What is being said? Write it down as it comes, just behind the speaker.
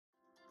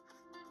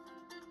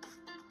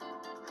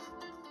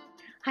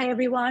Hi,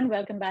 everyone.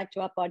 Welcome back to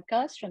our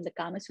podcast from the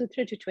Kama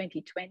Sutra to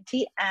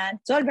 2020. And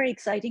it's all very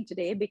exciting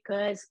today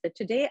because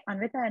today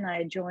Anvita and I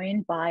are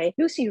joined by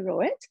Lucy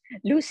Rowett.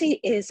 Lucy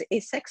is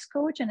a sex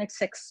coach and a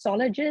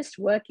sexologist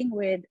working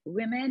with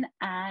women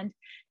and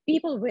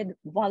people with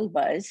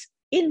vulvas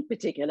in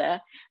particular.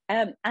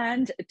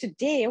 And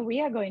today we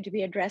are going to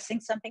be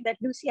addressing something that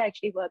Lucy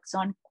actually works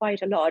on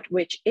quite a lot,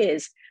 which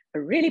is a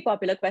really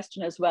popular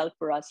question as well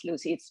for us,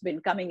 Lucy. It's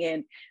been coming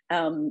in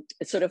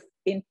sort of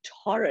in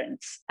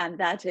torrents, and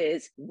that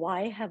is,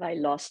 why have I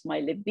lost my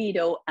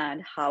libido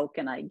and how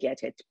can I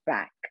get it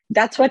back?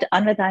 That's what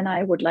Anvita and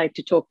I would like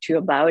to talk to you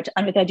about.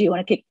 Anvita, do you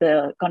want to kick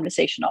the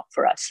conversation off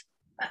for us?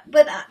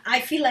 But I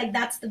feel like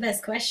that's the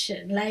best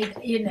question. Like,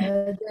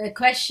 the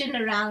question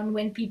around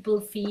when people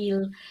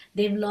feel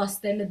they've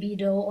lost their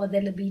libido or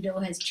their libido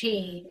has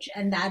changed,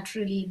 and that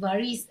really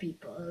worries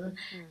people.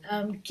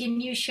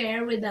 Can you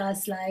share with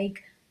us,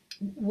 like,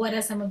 what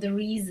are some of the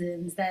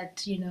reasons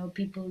that,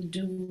 people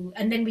do,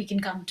 and then we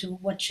can come to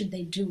what should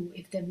they do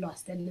if they've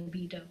lost their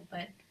libido,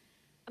 but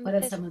what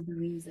are There's some of the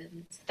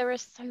reasons? there are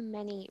so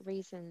many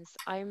reasons.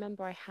 I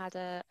remember I had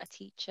a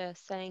teacher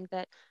saying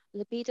that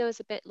libido is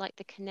a bit like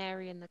the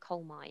canary in the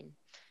coal mine.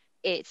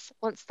 It's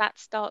once that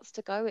starts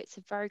to go, it's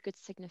a very good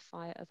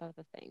signifier of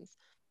other things.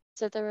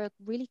 So there are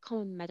really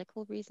common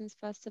medical reasons,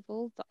 first of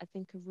all, that I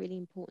think are really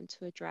important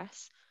to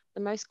address.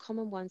 The most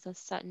common ones are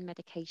certain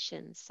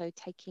medications, so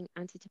taking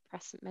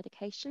antidepressant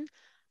medication.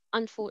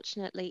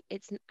 Unfortunately,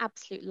 it's an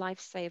absolute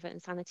lifesaver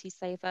and sanity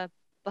saver,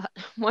 but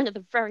one of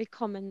the very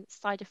common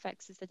side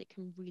effects is that it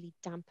can really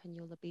dampen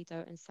your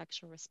libido and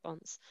sexual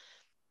response.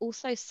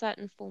 Also,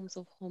 certain forms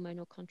of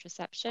hormonal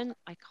contraception.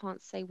 I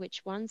can't say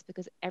which ones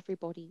because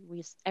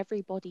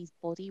everybody's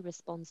body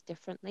responds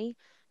differently,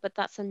 but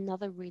that's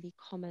another really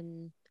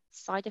common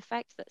side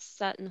effect, that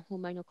certain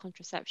hormonal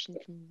contraception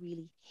can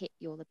really hit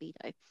your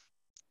libido.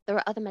 There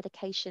are other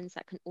medications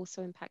that can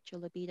also impact your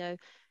libido,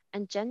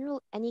 and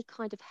general any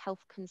kind of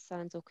health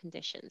concerns or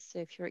conditions. So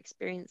if you're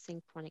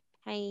experiencing chronic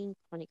pain,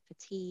 chronic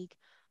fatigue,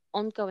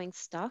 ongoing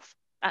stuff,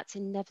 that's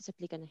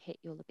inevitably going to hit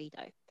your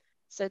libido.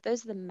 So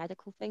those are the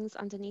medical things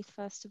underneath,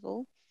 first of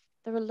all.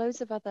 There are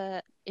loads of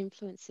other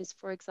influences.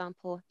 For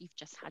example, you've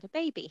just had a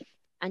baby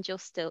and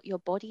your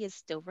body is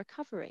still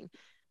recovering.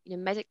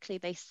 Medically,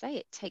 they say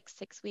it takes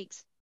 6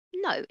 weeks.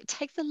 No, it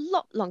takes a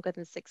lot longer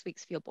than 6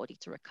 weeks for your body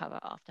to recover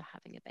after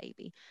having a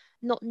baby.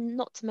 Not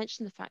to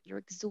mention the fact you're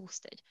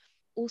exhausted.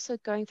 Also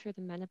going through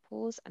the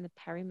menopause and the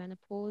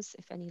perimenopause,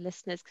 if any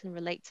listeners can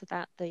relate to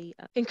that, the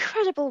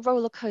incredible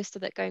roller coaster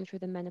that going through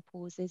the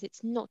menopause is,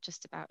 it's not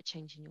just about a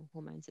change in your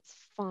hormones, it's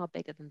far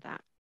bigger than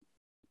that.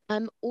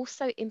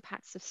 Also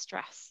impacts of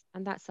stress,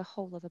 and that's a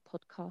whole other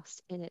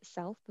podcast in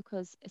itself,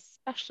 because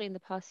especially in the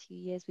past few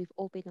years, we've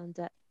all been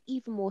under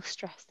even more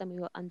stress than we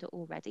were under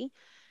already.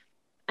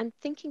 And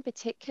thinking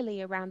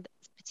particularly around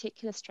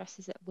particular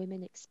stresses that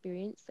women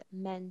experience that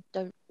men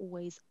don't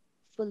always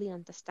fully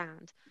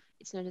understand.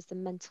 It's known as the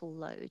mental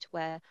load,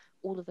 where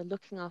all of the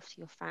looking after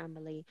your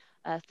family,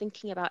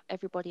 thinking about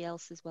everybody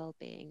else's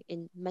well-being.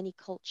 In many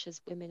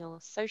cultures, women are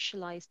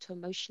socialized to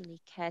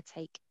emotionally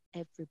caretake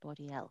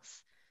everybody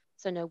else.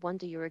 So no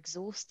wonder you're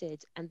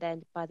exhausted, and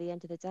then by the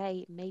end of the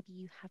day, maybe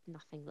you have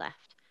nothing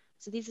left.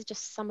 So these are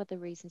just some of the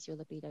reasons your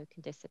libido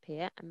can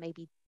disappear, and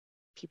maybe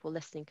people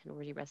listening can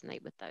already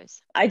resonate with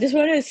those. I just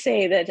want to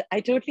say that I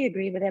totally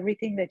agree with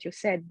everything that you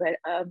said, but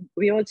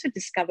we also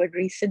discovered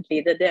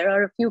recently that there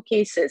are a few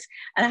cases,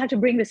 and I have to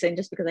bring this in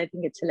just because I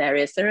think it's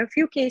hilarious. There are a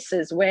few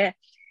cases where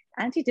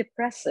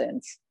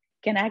antidepressants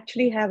can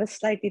actually have a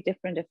slightly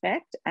different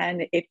effect,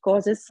 and it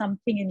causes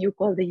something in you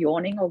called the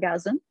yawning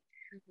orgasm,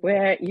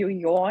 where you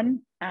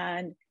yawn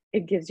and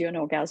it gives you an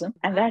orgasm.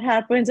 And that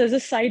happens as a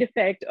side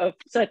effect of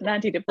certain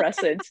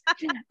antidepressants.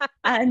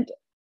 And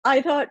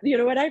I thought,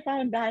 when I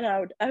found that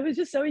out, I was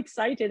just so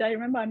excited. I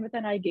remember Anvita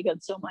and I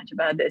giggled so much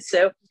about this.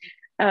 So,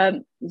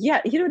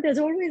 there's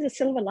always a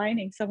silver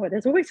lining somewhere.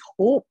 There's always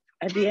hope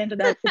at the end of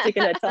that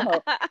particular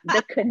tunnel.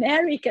 The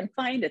canary can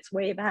find its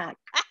way back.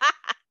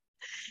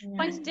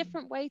 Find a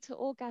different way to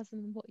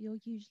orgasm than what you're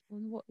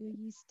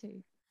used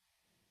to.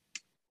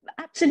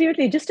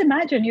 Absolutely. Just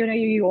imagine, you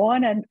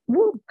yawn and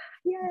whoop,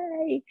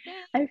 yay,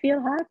 I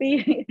feel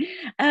happy.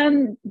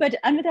 But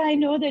Amita, I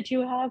know that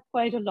you have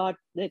quite a lot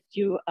that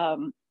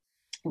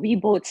we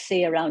both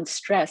say around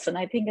stress, and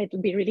I think it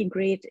would be really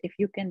great if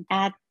you can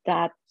add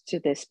that to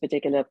this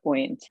particular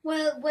point.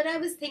 Well, what I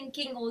was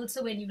thinking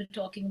also when you were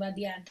talking about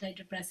the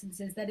antidepressants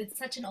is that it's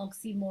such an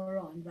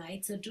oxymoron,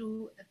 right?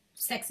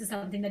 Sex is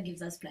something that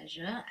gives us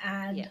pleasure,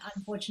 and Yes.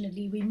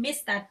 unfortunately we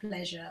miss that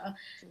pleasure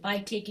by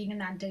taking an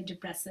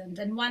antidepressant.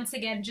 And once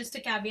again, just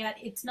a caveat,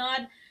 it's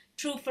not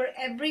true for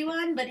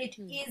everyone, but it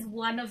is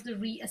one of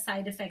the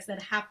side effects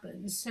that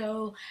happens.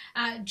 So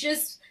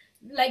just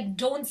like,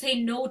 don't say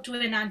no to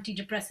an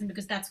antidepressant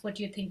because that's what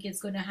you think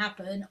is going to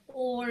happen,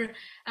 or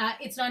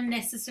it's not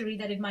necessary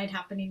that it might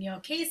happen in your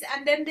case.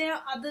 And then there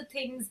are other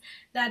things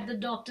that the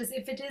doctors,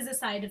 if it is a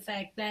side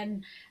effect,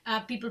 then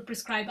people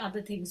prescribe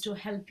other things to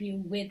help you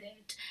with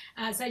it.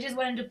 So I just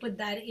wanted to put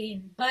that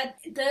in. But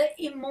the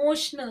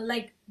emotional,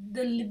 like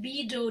the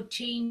libido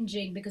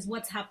changing because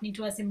what's happening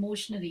to us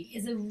emotionally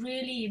is a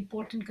really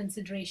important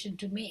consideration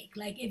to make.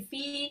 Like if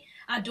we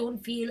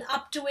don't feel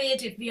up to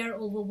it, if we are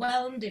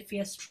overwhelmed, if we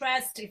are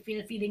stressed, if we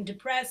are feeling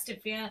depressed,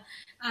 if we are,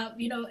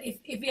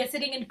 if we are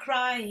sitting and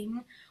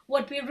crying,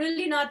 what we're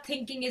really not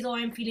thinking is, oh,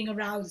 I'm feeling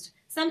aroused.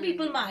 Some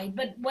people might,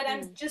 but what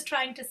I'm just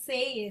trying to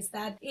say is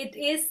that it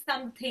is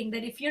something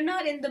that if you're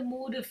not in the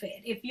mood of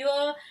it, if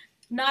you're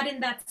not in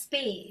that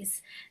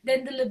space,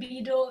 then the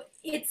libido,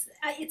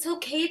 it's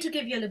okay to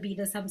give your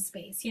libido some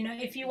space. You know,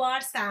 if you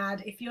are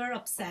sad, if you're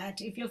upset,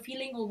 if you're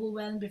feeling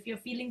overwhelmed, if you're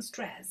feeling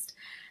stressed,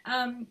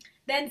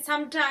 then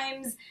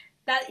sometimes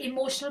that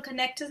emotional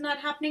connect is not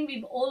happening.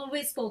 We've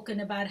always spoken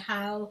about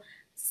how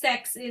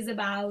sex is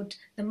about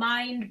the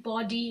mind,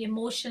 body,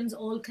 emotions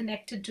all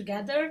connected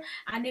together.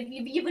 And if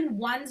even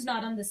one's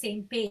not on the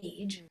same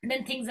page,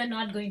 then things are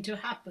not going to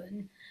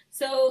happen.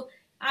 So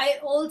I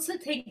also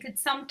think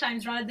it's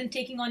sometimes rather than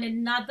taking on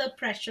another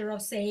pressure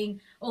of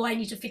saying, oh, I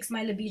need to fix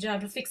my libido, I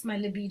have to fix my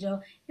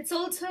libido, it's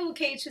also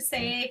okay to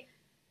say,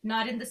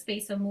 not in the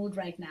space or mood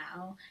right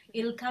now.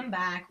 It'll come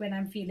back when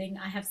I'm feeling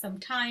I have some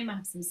time, I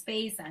have some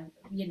space, I'm,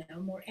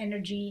 more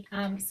energy.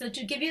 So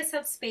to give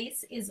yourself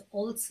space is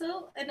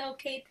also an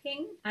okay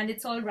thing, and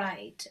it's all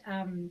right.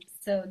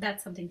 So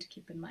that's something to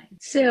keep in mind.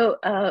 So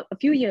a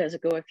few years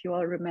ago, if you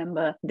all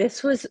remember,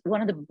 this was one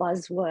of the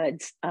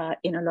buzzwords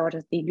in a lot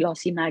of the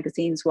glossy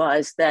magazines,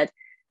 was that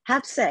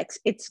have sex,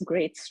 it's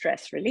great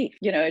stress relief.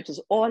 It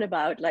was all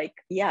about like,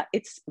 yeah,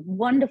 it's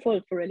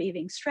wonderful for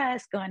relieving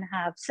stress, go and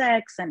have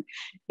sex, and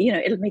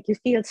it'll make you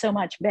feel so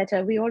much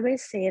better. We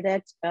always say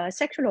that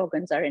sexual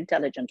organs are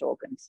intelligent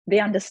organs. They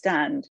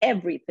understand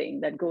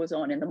everything that goes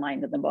on in the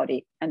mind and the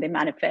body, and they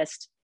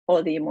manifest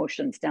all the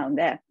emotions down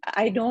there.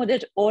 I know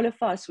that all of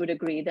us would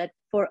agree that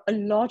for a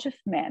lot of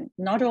men,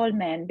 not all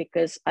men,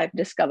 because I've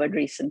discovered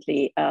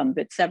recently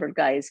with several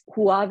guys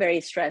who are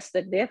very stressed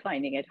that they're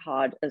finding it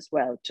hard as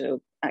well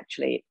to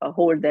actually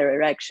hold their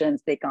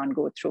erections. They can't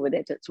go through with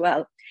it as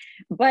well.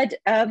 But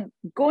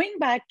going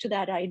back to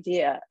that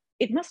idea,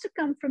 it must have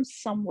come from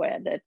somewhere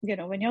that,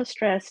 when you're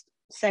stressed,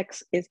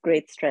 sex is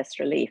great stress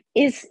relief.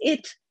 Is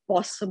it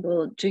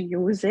possible to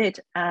use it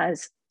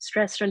as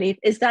stress relief?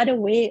 Is that a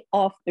way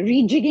of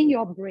rejigging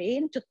your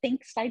brain to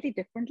think slightly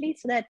differently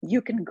so that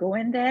you can go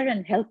in there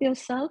and help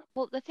yourself?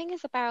 Well, the thing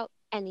is about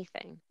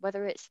anything,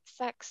 whether it's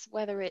sex,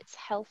 whether it's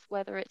health,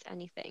 whether it's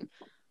anything,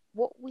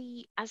 what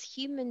we, as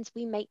humans,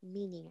 we make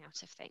meaning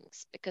out of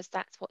things because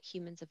that's what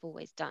humans have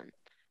always done.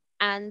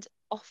 And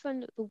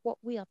often what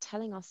we are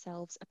telling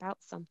ourselves about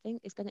something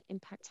is going to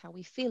impact how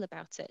we feel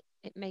about it.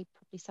 It may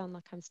probably sound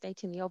like I'm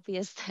stating the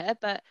obvious there,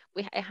 but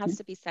it has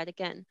to be said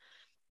again.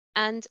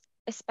 And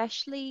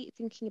especially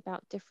thinking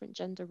about different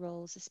gender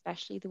roles,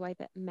 especially the way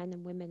that men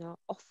and women are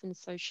often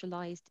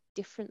socialized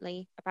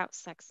differently about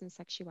sex and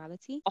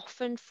sexuality.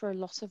 Often for a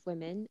lot of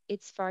women,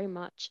 it's very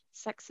much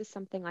sex is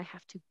something I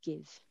have to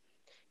give.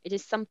 It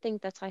is something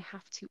that I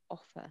have to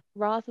offer,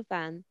 rather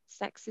than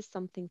sex is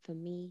something for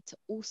me to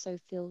also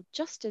feel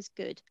just as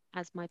good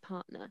as my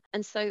partner.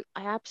 And so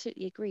I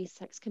absolutely agree,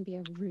 sex can be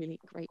a really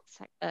great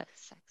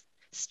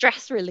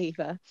stress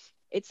reliever.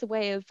 It's a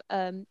way of,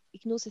 you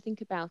can also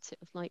think about it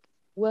of like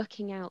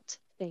working out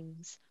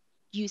things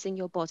using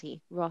your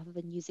body rather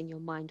than using your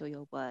mind or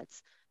your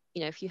words.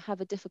 If you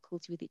have a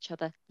difficulty with each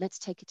other, let's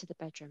take it to the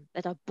bedroom.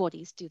 Let our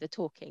bodies do the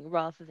talking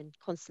rather than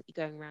constantly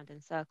going around in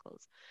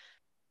circles.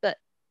 But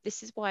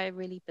this is why I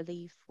really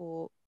believe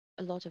for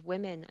a lot of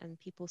women and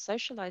people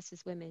socialized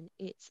as women,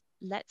 it's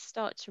let's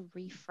start to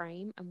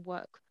reframe and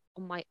work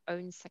on my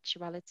own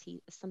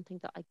sexuality as something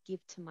that I give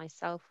to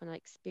myself and I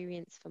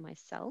experience for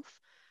myself,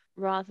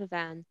 rather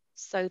than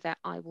so that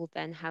I will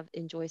then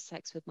enjoy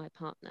sex with my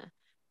partner.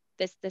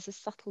 There's a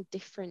subtle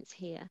difference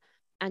here.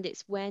 And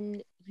it's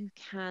when you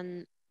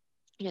can,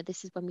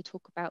 this is when we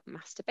talk about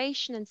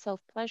masturbation and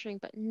self-pleasuring,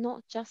 but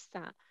not just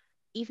that.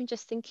 Even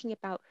just thinking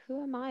about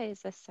who am I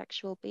as a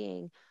sexual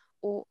being,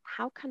 or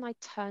how can I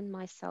turn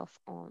myself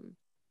on?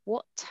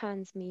 What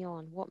turns me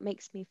on? What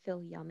makes me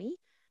feel yummy?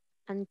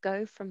 And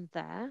go from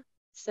there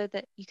so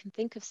that you can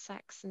think of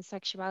sex and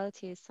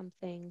sexuality as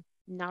something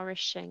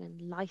nourishing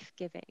and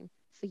life-giving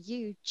for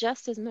you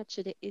just as much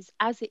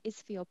as it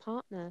is for your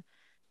partner.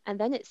 And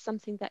then it's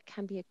something that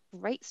can be a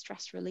great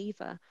stress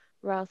reliever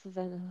rather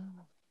than,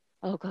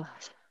 oh God,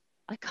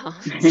 I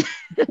can't.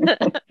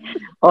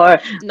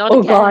 Or, Not oh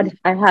again. God,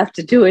 I have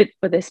to do it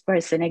for this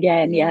person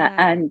again. Yeah.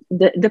 And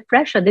the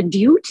pressure, the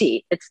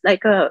duty, it's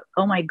like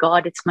oh my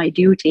God, it's my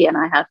duty and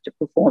I have to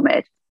perform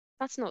it.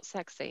 That's not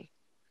sexy.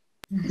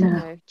 No.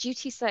 No,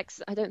 duty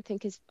sex, I don't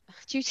think is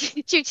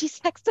duty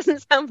sex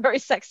doesn't sound very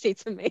sexy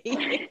to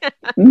me.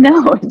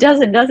 No, it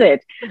doesn't, does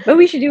it? But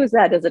we should use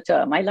that as a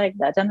term. I like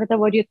that. Anvita,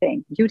 what do you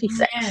think? Duty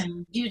sex. Yeah,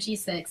 duty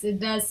sex. It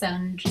does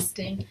sound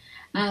interesting,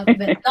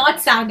 but not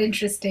sound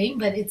interesting,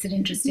 but it's an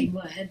interesting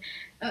word.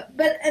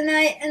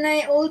 And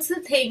I also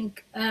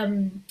think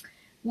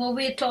what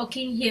we're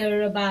talking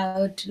here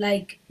about,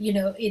 like,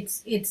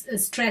 it's a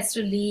stress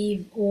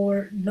relief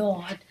or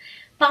not.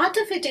 part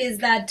of it is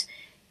that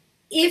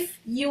if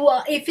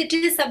it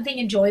is something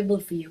enjoyable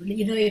for you,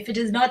 if it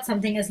is not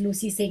something, as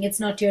Lucy's saying, it's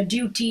not your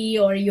duty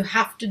or you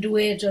have to do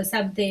it or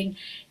something,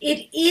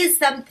 it is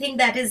something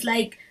that is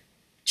like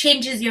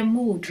changes your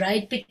mood,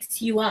 right? Picks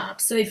you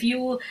up. So if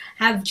you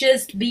have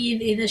just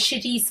been in a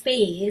shitty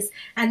space,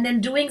 and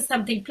then doing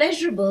something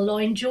pleasurable or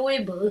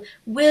enjoyable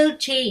will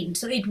change.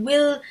 So it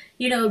will,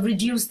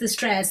 reduce the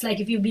stress.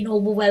 Like if you've been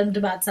overwhelmed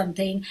about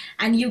something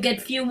and you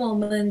get few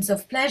moments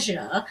of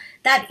pleasure,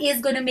 that is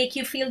going to make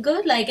you feel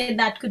good. Like, and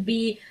that could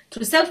be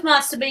through self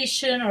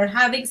masturbation or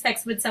having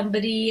sex with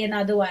somebody and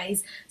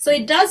otherwise. So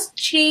it does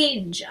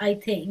change, I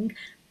think.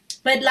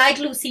 But like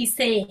Lucy's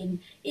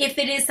saying, if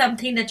it is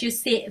something that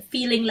you're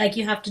feeling like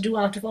you have to do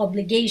out of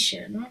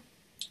obligation,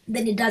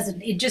 then it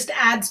doesn't. It just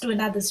adds to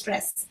another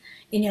stress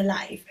in your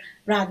life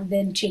rather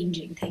than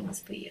changing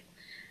things for you.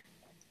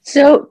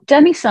 So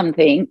tell me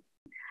something.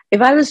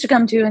 If I was to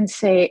come to you and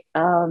say,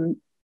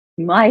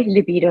 my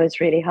libido is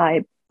really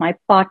high, my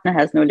partner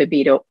has no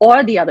libido,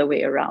 or the other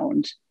way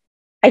around,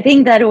 I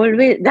think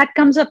that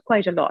comes up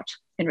quite a lot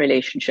in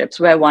relationships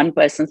where one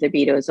person's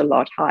libido is a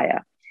lot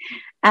higher.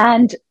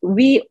 And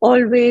we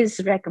always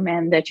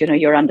recommend that,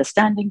 you're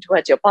understanding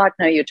towards your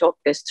partner, you talk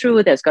this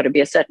through, there's got to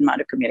be a certain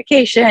amount of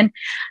communication.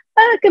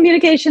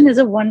 Communication is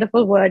a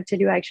wonderful word till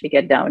you actually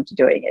get down to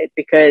doing it,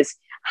 because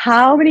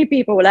how many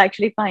people will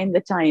actually find the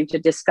time to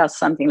discuss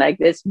something like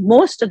this?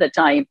 Most of the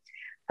time,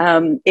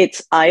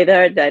 it's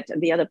either that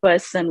the other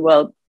person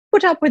will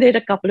put up with it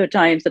a couple of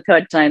times, the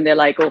third time they're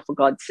like, oh, for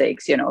God's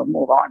sakes,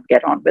 move on,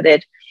 get on with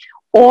it.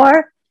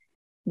 Or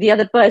the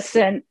other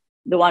person,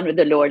 the one with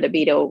the lower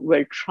libido,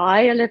 will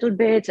try a little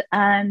bit,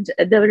 and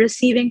the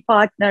receiving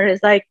partner is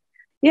like,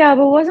 yeah,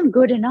 but it wasn't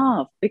good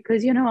enough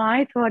because,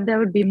 I thought there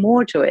would be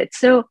more to it.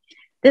 So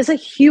there's a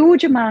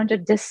huge amount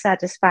of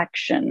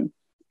dissatisfaction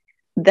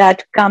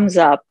that comes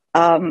up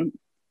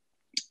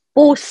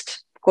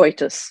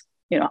post-coitus,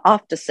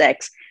 after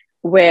sex,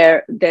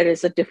 where there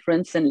is a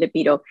difference in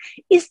libido.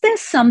 Is there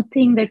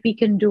something that we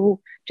can do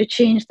to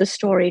change the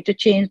story, to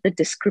change the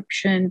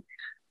description,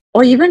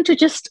 or even to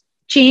just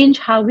change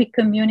how we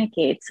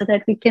communicate so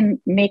that we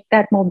can make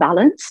that more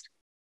balanced?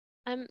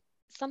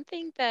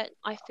 Something that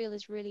I feel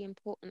is really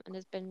important and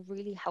has been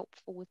really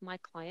helpful with my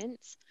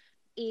clients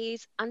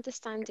is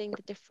understanding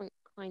the different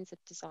kinds of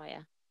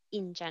desire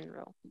in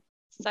general.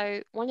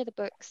 So one of the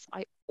books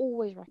I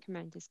always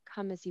recommend is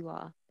Come As You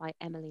Are by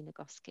Emily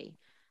Nagoski.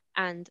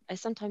 And I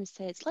sometimes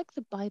say it's like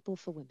the Bible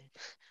for women,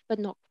 but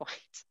not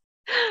quite.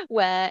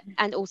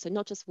 And also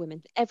not just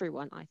women,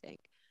 everyone, I think.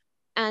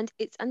 And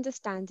it's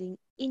understanding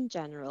in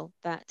general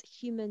that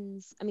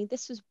humans,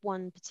 this was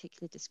one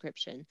particular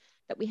description,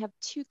 that we have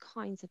two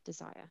kinds of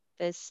desire.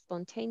 There's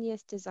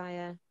spontaneous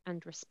desire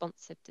and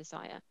responsive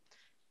desire.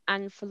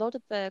 And for a lot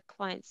of the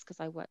clients, because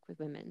I work with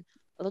women,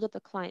 a lot of the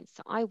clients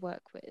that I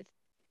work with,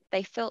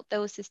 they felt there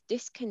was this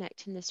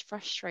disconnect and this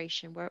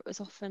frustration where it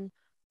was often,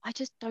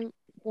 I'm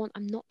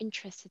not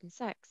interested in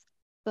sex.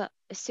 But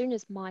as soon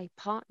as my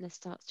partner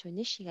starts to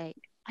initiate,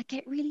 I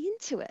get really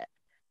into it.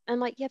 And I'm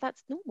like, yeah,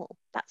 that's normal.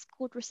 That's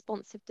called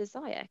responsive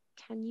desire.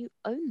 Can you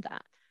own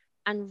that?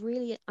 And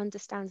really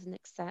understand and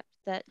accept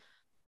that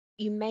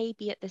you may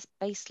be at this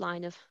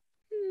baseline of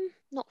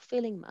not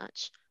feeling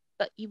much,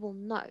 but you will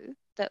know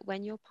that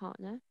when your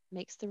partner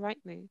makes the right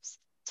moves,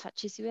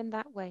 touches you in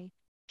that way,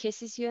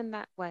 kisses you in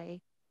that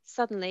way,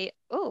 suddenly,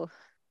 oh,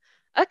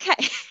 okay,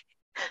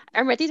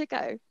 I'm ready to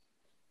go.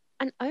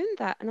 And own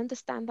that and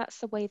understand that's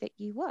the way that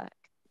you work.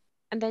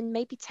 And then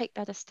maybe take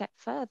that a step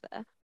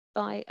further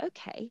by,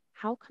 okay,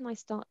 how can I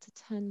start to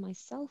turn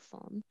myself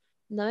on,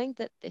 knowing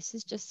that this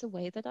is just the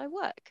way that I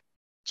work?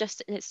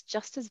 And it's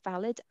just as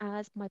valid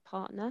as my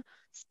partner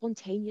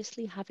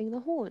spontaneously having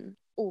the horn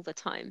all the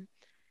time.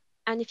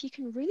 And if you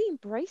can really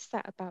embrace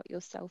that about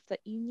yourself, that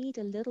you need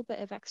a little bit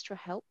of extra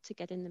help to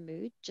get in the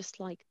mood, just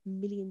like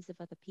millions of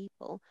other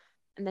people,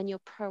 and then you're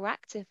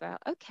proactive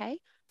about, okay,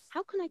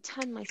 how can I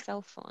turn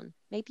myself on?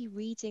 Maybe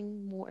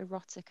reading more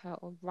erotica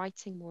or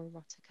writing more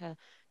erotica,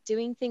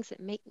 doing things that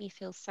make me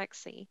feel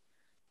sexy.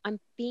 I'm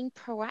being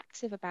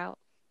proactive about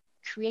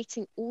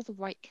creating all the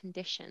right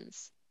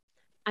conditions.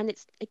 And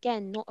it's,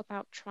 again, not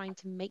about trying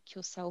to make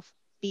yourself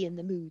be in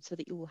the mood so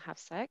that you will have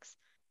sex.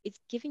 It's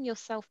giving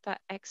yourself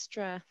that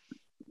extra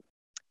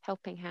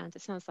helping hand.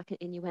 It sounds like an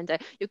innuendo.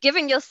 You're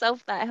giving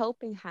yourself that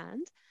helping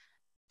hand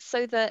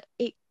so that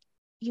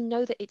you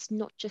know that it's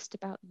not just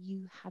about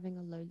you having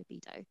a low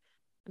libido.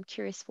 I'm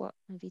curious what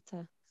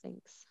Navita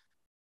thinks.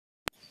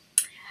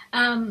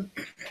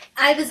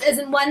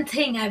 One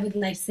thing I would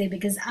like to say,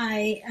 because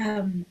I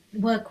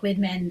work with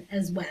men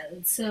as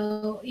well.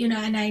 So,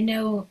 and I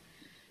know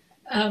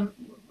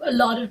a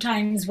lot of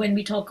times when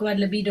we talk about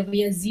libido,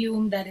 we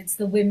assume that it's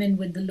the women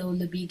with the low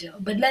libido.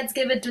 But let's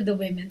give it to the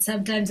women.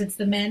 Sometimes it's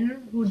the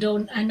men who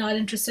are not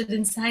interested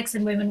in sex,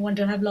 and women want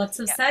to have lots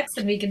of sex,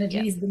 and we can at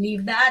least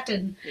believe that.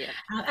 And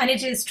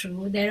it is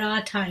true. There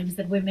are times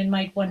that women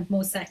might want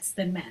more sex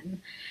than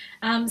men.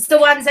 So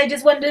once I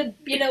just wondered,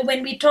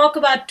 when we talk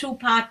about two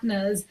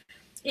partners,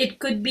 It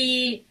could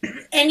be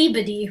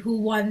anybody who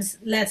wants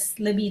less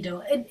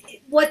libido.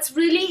 What's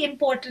really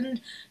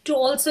important to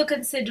also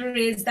consider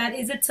is that,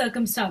 is it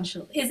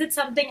circumstantial? Is it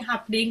something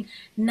happening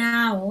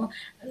now?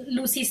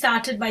 Lucy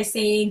started by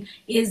saying,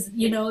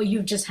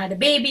 you've just had a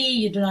baby,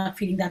 you're not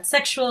feeling that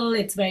sexual,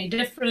 it's very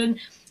different.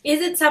 Is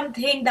it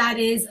something that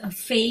is a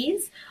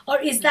phase,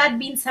 or is that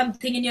been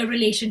something in your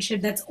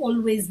relationship that's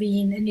always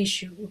been an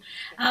issue?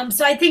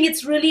 So I think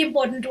it's really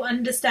important to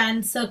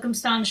understand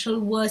circumstantial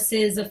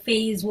versus a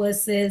phase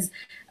versus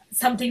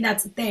something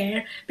that's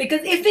there.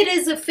 Because if it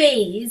is a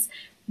phase,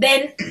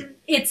 then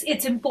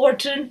it's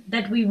important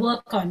that we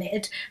work on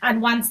it,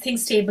 and once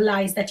things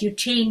stabilize, that you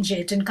change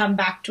it and come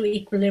back to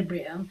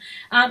equilibrium.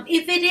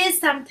 If it is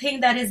something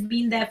that has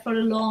been there for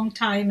a long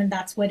time and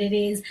that's what it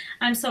is,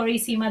 I'm sorry,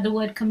 Seema, the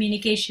word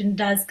communication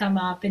does come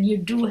up, and you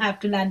do have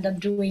to land up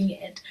doing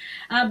it,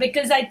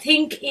 because I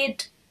think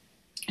it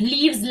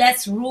leaves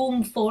less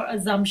room for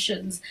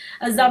assumptions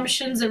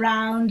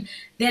around,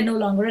 they're no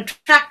longer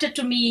attracted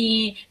to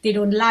me, they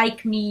don't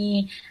like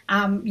me,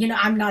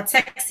 I'm not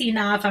sexy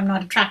enough, I'm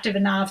not attractive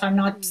enough, I'm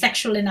not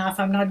sexual enough,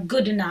 I'm not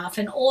good enough,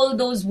 and all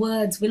those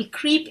words will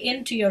creep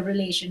into your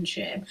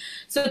relationship.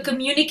 So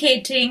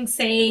communicating,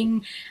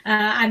 saying,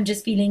 I'm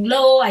just feeling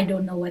low, I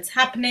don't know what's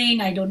happening,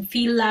 I don't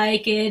feel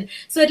like it,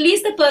 so at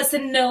least the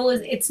person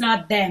knows it's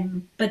not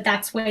them, but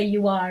that's where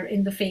you are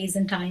in the phase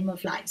and time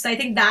of life. So I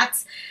think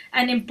that's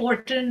an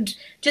important,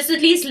 just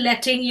at least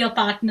letting your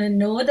partner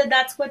know that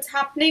that's what's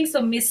happening,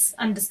 so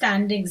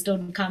misunderstandings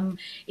don't come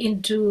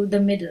into the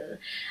middle.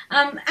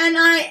 And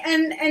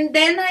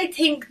then I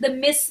think the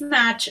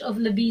mismatch of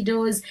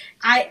libidos,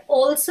 I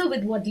also,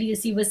 with what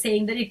Lucy was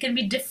saying, that it can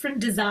be different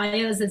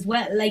desires as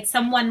well. Like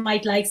someone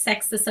might like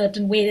sex a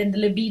certain way, and the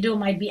libido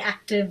might be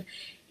active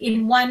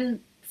in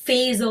one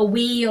phase or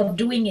way of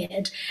doing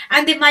it,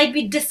 and they might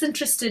be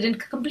disinterested in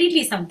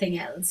completely something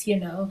else,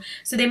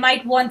 so they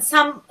might want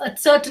a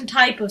certain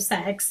type of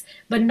sex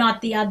but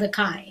not the other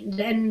kind,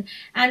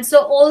 and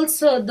so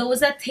also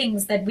those are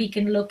things that we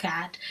can look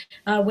at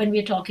when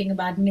we're talking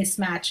about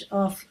mismatch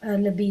of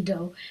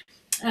libido.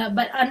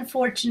 But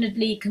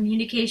unfortunately,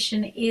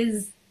 communication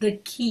is the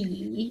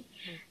key.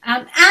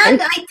 And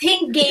I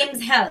think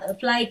games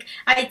help. Like,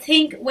 I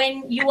think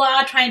when you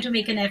are trying to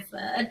make an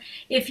effort,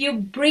 if you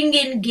bring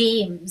in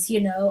games,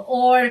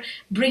 or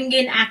bring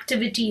in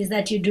activities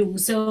that you do.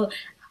 So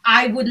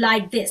I would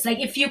like this. Like,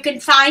 if you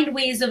can find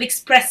ways of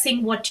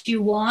expressing what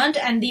you want,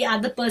 and the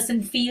other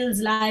person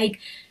feels like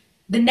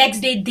the next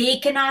day they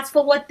can ask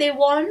for what they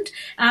want.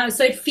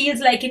 So it feels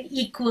like an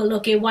equal,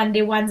 okay, one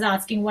day one's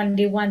asking, one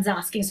day one's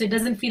asking. So it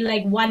doesn't feel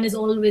like one is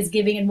always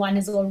giving and one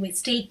is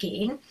always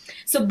taking.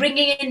 So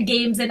bringing in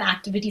games and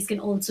activities can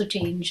also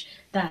change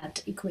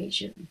that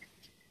equation.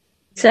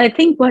 So I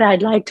think what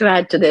I'd like to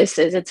add to this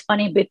is, it's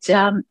funny, but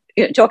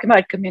talking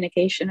about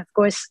communication, of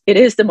course, it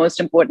is the most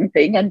important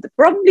thing and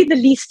probably the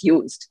least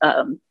used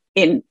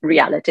in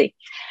reality.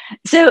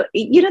 So,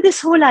 this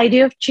whole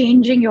idea of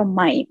changing your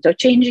mind or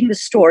changing the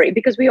story,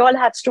 because we all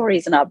have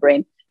stories in our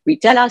brain. We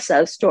tell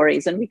ourselves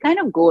stories and we kind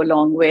of go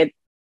along with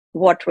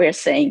what we're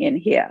saying in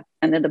here,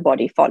 and then the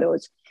body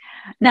follows.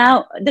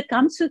 Now, the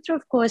Kama Sutra,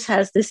 of course,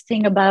 has this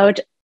thing about,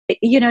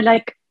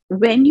 like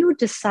when you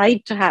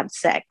decide to have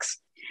sex,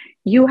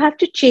 you have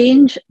to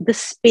change the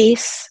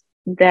space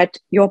that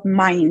your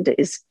mind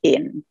is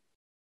in.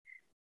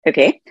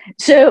 Okay.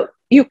 So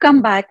you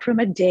come back from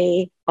a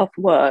day of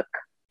work,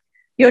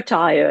 you're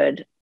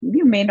tired,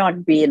 you may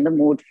not be in the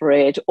mood for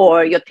it,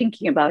 or you're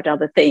thinking about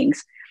other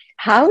things.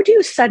 How do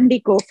you suddenly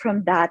go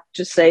from that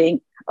to saying,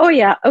 oh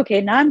yeah,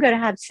 okay, now I'm going to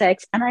have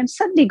sex and I'm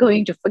suddenly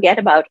going to forget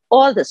about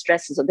all the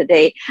stresses of the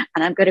day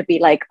and I'm going to be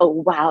like, oh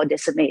wow,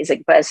 this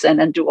amazing person,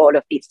 and do all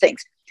of these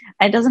things.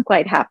 And it doesn't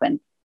quite happen.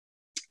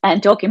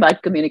 And talking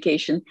about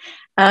communication,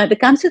 the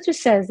Kama Sutra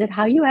says that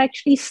how you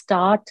actually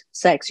start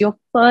sex, your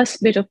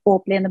first bit of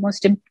foreplay and the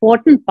most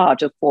important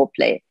part of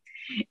foreplay,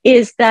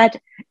 is that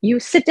you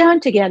sit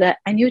down together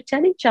and you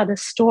tell each other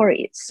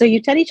stories. So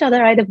you tell each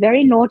other either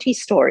very naughty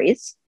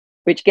stories,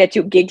 which get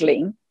you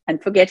giggling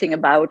and forgetting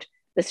about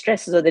the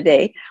stresses of the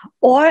day,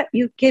 or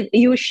you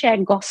share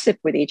gossip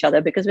with each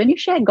other, because when you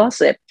share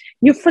gossip,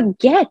 you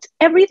forget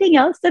everything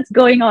else that's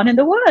going on in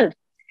the world.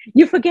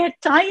 You forget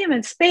time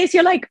and space.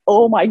 You're like,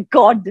 oh my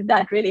God, did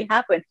that really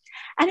happen?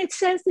 And it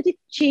says that it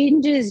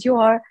changes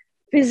your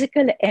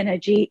physical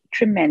energy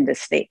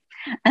tremendously.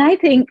 And I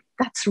think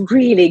that's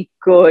really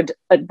good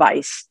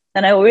advice.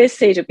 And I always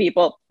say to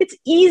people, it's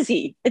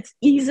easy. It's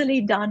easily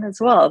done as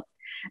well.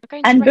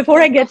 And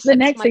before I get to the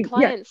next thing,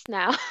 clients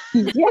now.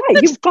 Yeah,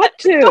 you've got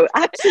to.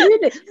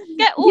 Absolutely.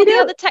 Get all the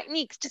other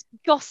techniques, just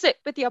gossip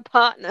with your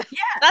partner.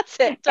 Yeah, that's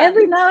it. Done.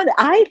 Every now and then,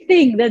 I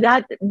think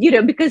that,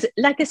 because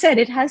like I said,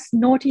 it has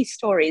naughty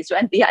stories.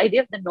 And the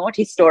idea of the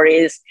naughty story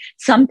is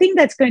something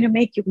that's going to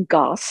make you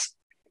gasp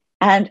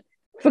and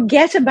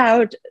forget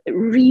about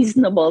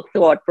reasonable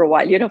thought for a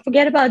while.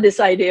 Forget about this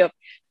idea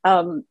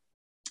of,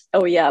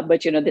 oh yeah,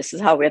 but this is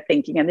how we're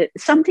thinking. And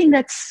it's something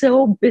that's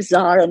so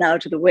bizarre and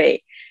out of the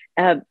way.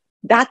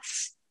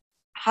 That's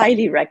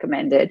highly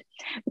recommended.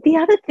 But the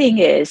other thing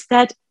is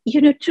that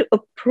to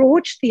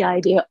approach the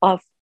idea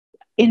of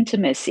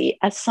intimacy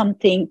as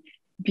something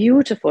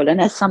beautiful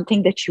and as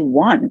something that you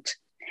want.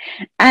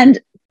 And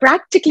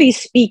practically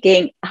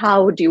speaking,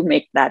 how do you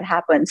make that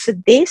happen? So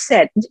they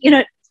said,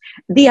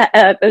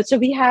 so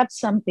we have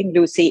something,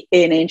 Lucy,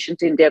 in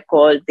ancient India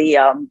called the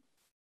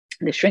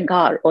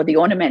shringar, or the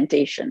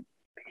ornamentation.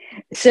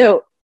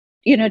 So,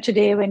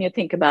 today when you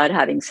think about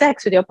having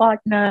sex with your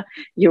partner,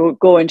 you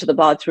go into the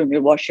bathroom,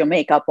 you wash your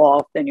makeup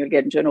off, then you'll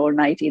get into an old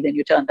nightie, then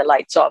you turn the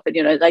lights off, and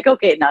it's like,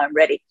 okay, now I'm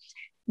ready.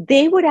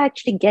 They would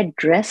actually get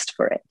dressed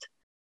for it.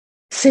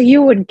 So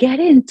you would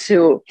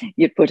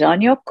you'd put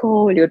on your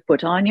coal, you'd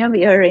put on your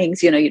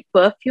earrings, you'd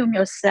perfume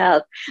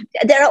yourself.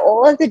 There are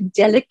all the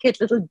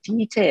delicate little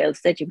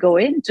details that you go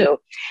into.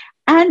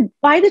 And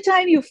by the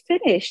time you've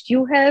finished,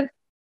 you have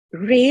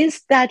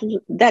raised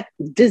that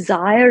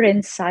desire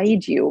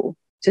inside you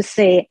to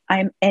say,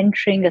 I'm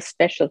entering a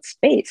special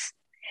space.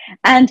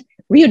 And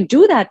we would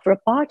do that for a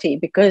party,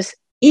 because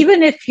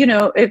even if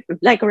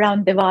like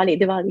around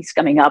Diwali's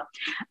coming up,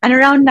 and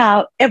around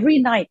now, every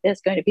night there's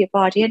going to be a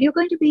party, and you're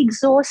going to be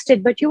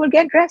exhausted, but you will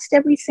get dressed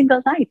every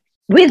single night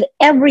with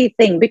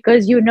everything,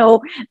 because you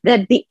know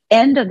that the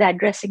end of that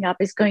dressing up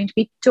is going to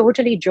be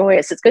totally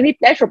joyous. It's going to be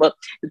pleasurable.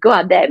 We go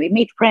out there, we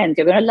meet friends,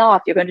 you're going to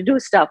laugh, you're going to do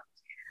stuff.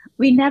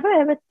 We never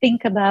ever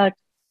think about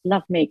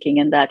lovemaking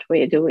in that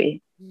way, do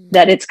we?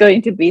 That it's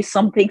going to be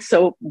something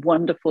so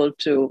wonderful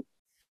to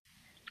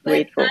But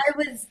wait for.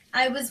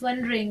 I was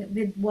wondering,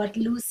 with what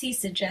Lucy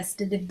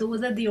suggested, if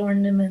those are the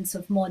ornaments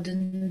of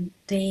modern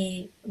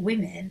day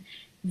women,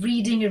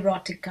 reading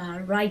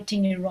erotica,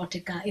 writing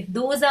erotica, if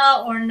those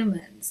are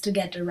ornaments to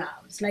get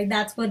aroused, like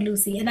that's what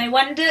Lucy, and I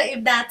wonder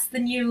if that's the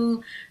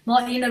new,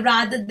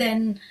 rather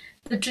than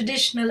the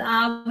traditional,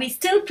 are we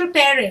still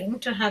preparing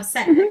to have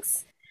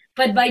sex?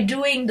 But by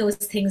doing those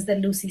things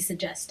that Lucy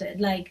suggested,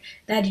 like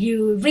that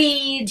you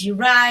read, you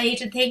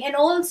write a thing, and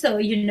also,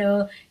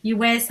 you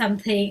wear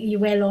something, you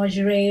wear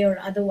lingerie or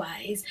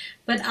otherwise.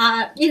 But,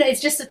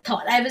 it's just a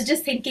thought. I was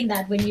just thinking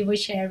that when you were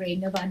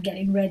sharing about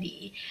getting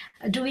ready.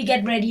 Do we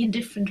get ready in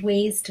different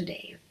ways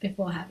today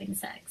before having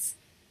sex?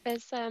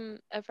 There's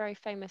a very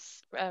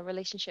famous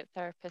relationship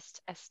therapist,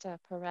 Esther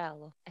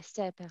Perel, I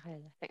think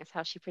that's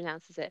how she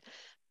pronounces it.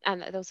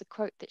 And there was a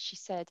quote that she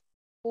said,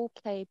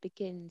 foreplay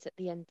begins at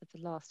the end of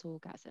the last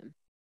orgasm.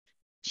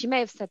 She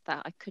may have said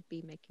that. I could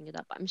be making it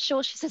up, but I'm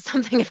sure she said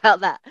something about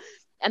that.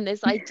 And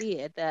this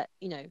idea that,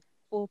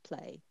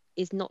 foreplay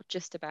is not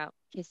just about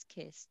kiss,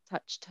 kiss,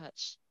 touch,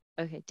 touch.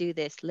 Okay, do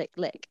this, lick,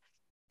 lick.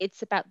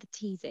 It's about the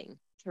teasing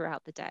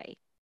throughout the day.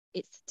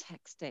 It's the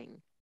texting.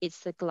 It's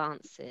the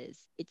glances.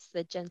 It's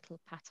the gentle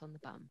pat on the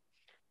bum.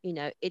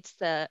 It's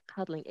the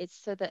cuddling. It's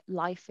so that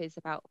life is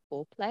about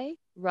foreplay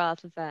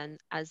rather than,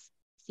 as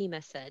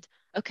Seema said,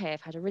 okay,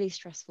 I've had a really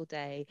stressful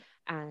day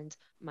and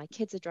my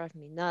kids are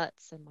driving me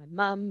nuts and my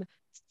mum,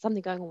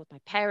 something going on with my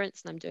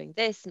parents, and I'm doing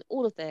this and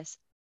all of this.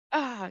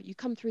 You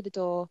come through the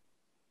door.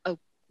 Oh,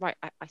 right,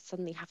 I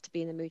suddenly have to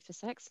be in the mood for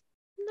sex.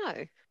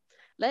 No,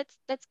 let's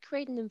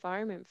create an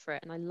environment for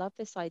it. And I love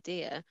this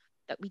idea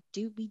that we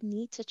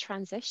need to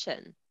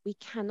transition. We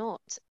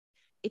cannot.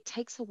 It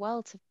takes a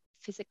while to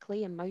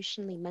physically,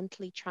 emotionally,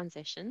 mentally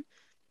transition.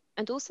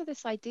 And also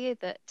this idea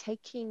that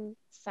taking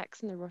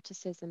sex and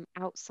eroticism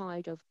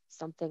outside of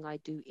something I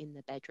do in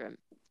the bedroom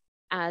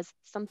as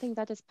something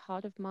that is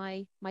part of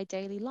my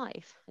daily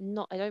life. And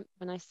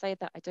when I say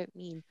that, I don't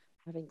mean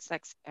having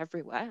sex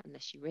everywhere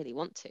unless you really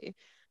want to,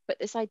 but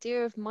this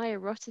idea of my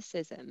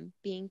eroticism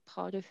being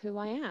part of who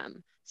I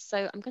am.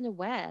 So I'm going to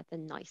wear the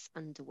nice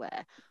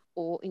underwear,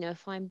 or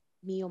if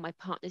me or my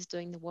partner's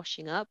doing the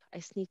washing up, I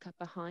sneak up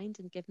behind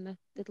and give them a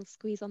little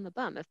squeeze on the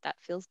bum if that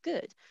feels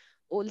good,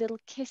 or little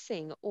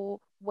kissing, or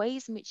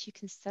ways in which you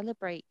can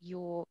celebrate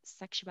your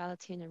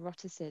sexuality and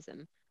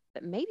eroticism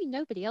that maybe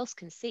nobody else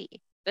can see,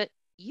 but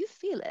you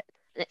feel it.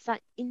 And it's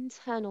that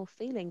internal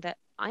feeling that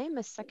I am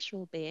a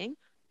sexual being,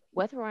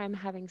 whether I am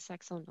having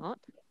sex or not.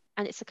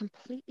 And it's a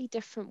completely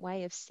different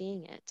way of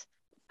seeing it.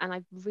 And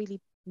I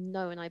really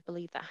know and I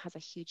believe that has a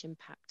huge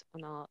impact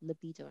on our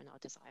libido and our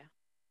desire.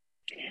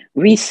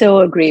 We so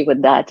agree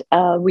with that.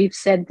 We've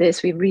said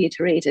this, we've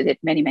reiterated it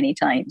many, many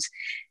times.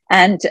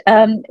 And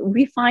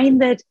we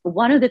find that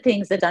one of the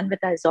things that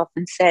Anvita has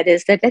often said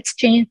is that let's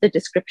change the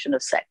description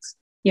of sex.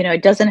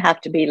 It doesn't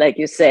have to be like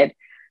you said,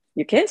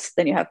 you kiss,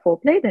 then you have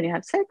foreplay, then you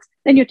have sex,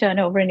 then you turn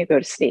over and you go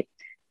to sleep.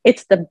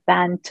 It's the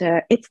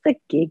banter, it's the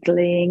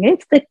giggling,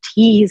 it's the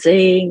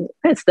teasing,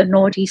 it's the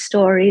naughty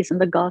stories and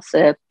the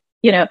gossip.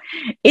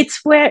 It's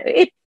where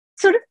it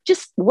sort of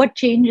just what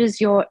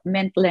changes your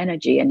mental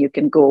energy, and you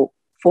can go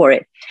for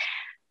it.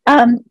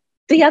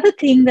 The other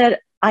thing that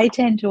I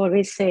tend to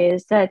always say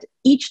is that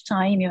each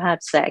time you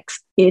have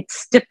sex,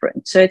 it's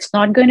different. So it's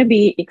not going to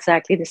be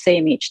exactly the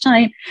same each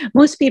time.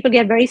 Most people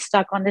get very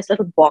stuck on this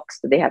little box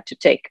that they have to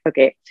take.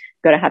 Okay,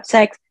 got to have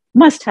sex,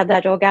 must have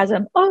that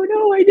orgasm. Oh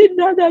no, I didn't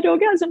have that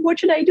orgasm. What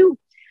should I do?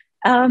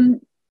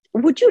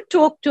 Would you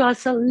talk to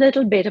us a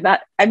little bit about,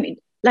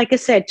 like I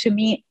said, to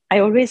me, I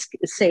always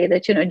say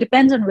that, it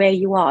depends on where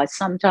you are.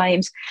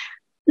 Sometimes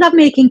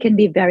lovemaking can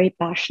be very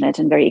passionate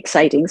and very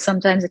exciting.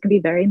 Sometimes it can be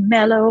very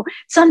mellow.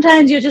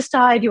 Sometimes you're just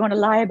tired. You want to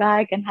lie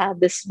back and have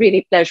this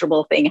really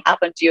pleasurable thing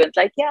happen to you. It's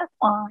like, yeah,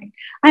 fine.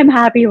 I'm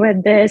happy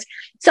with this.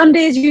 Some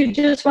days you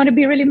just want to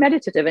be really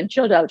meditative and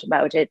chilled out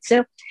about it.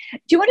 So, do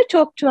you want to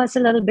talk to us a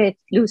little bit,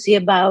 Lucy,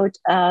 about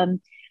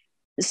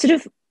sort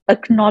of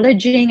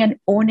acknowledging and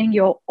owning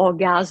your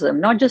orgasm,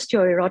 not just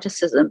your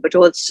eroticism, but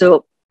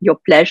also your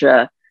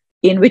pleasure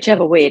in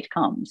whichever way it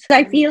comes?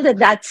 I feel that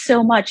that's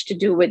so much to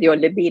do with your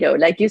libido.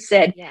 Like you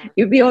said,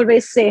 we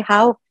always say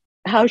how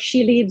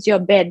she leaves your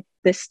bed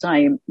this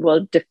time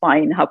will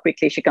define how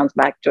quickly she comes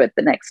back to it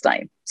the next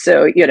time.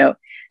 So,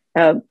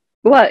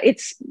 well,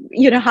 it's,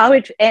 how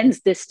it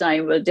ends this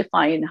time will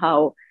define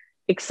how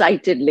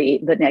excitedly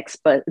the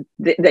next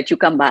that you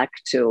come back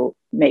to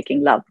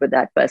making love with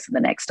that person the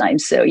next time.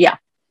 So, yeah.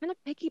 Kind of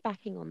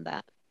piggybacking on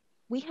that,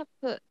 we have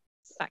put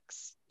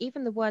sex,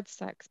 even the word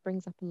sex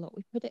brings up a lot.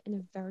 We put it in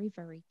a very,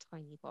 very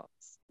tiny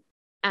box.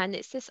 And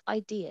it's this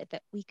idea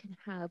that we can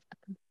have a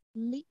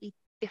completely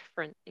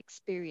different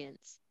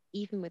experience,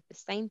 even with the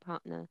same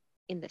partner,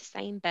 in the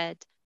same bed,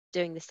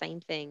 doing the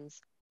same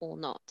things or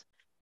not.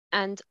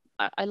 And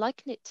I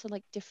liken it to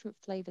like different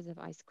flavors of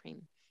ice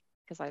cream,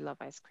 because I love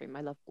ice cream.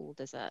 I love all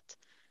dessert.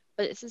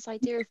 But it's this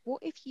idea of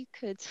what if you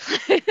could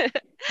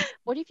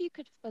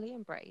fully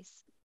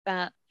embrace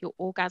that your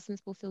orgasms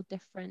will feel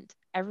different,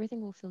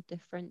 everything will feel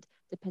different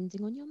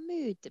depending on your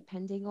mood,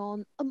 depending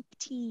on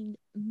umpteen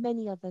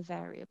many other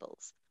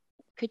variables.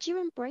 Could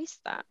you embrace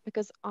that?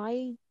 Because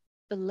I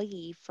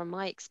believe from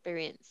my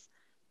experience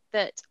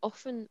that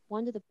often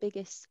one of the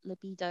biggest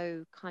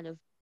libido kind of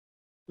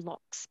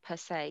blocks per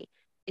se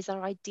is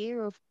our idea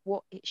of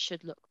what it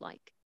should look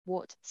like,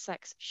 what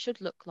sex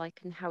should look like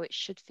and how it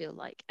should feel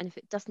like. And if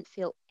it doesn't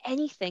feel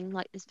anything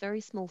like this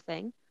very small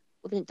thing,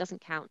 well, then it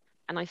doesn't count.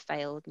 And I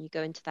failed. And you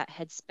go into that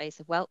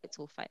headspace of, well, it's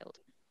all failed.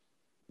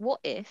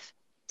 What if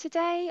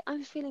today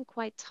I'm feeling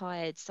quite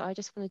tired, so I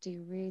just want to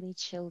do really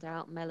chilled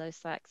out, mellow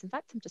sex. In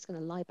fact, I'm just going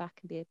to lie back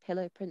and be a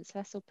pillow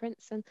princess or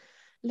prince and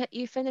let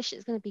you finish.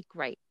 It's going to be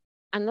great.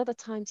 And other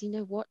times, you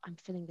know what? I'm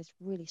feeling this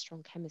really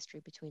strong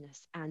chemistry between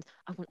us and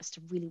I want us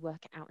to really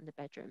work it out in the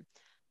bedroom.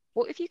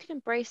 What if you can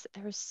embrace that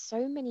there are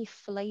so many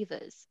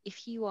flavors?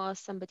 If you are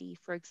somebody,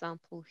 for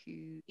example,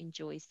 who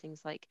enjoys things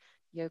like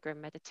yoga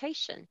and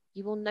meditation,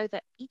 you will know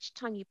that each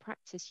time you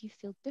practice, you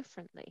feel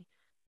differently.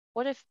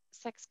 What if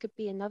sex could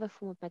be another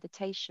form of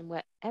meditation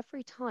where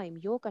every time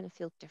you're going to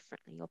feel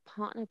differently, your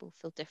partner will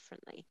feel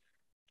differently?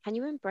 Can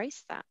you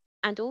embrace that?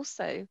 And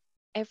also,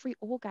 every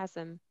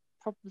orgasm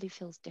probably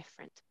feels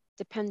different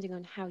depending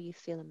on how you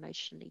feel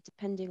emotionally,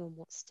 depending on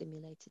what's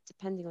stimulated,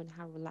 depending on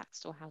how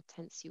relaxed or how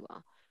tense you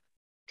are.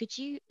 Could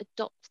you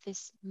adopt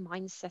this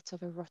mindset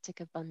of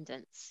erotic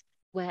abundance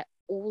where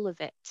all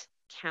of it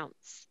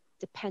counts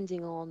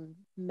depending on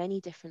many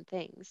different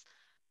things?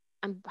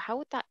 And how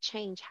would that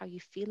change how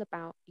you feel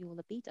about your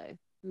libido?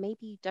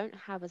 Maybe you don't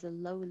have as a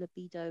low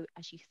libido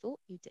as you thought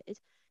you did.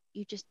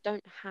 You just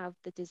don't have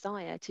the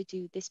desire to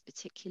do this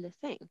particular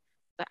thing,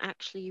 but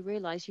actually you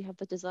realize you have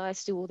the desire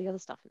to do all the other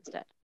stuff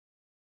instead.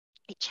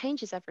 It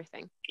changes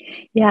everything.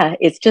 Yeah,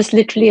 it's just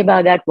literally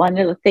about that one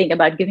little thing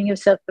about giving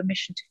yourself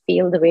permission to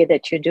feel the way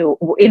that you do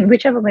in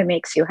whichever way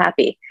makes you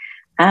happy.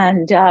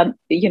 And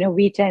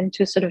we tend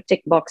to sort of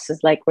tick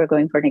boxes like we're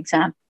going for an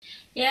exam.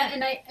 Yeah,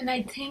 and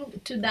I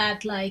think to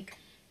that, like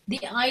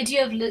the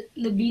idea of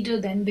libido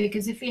then,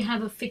 because if we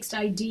have a fixed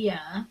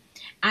idea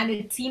and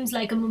it seems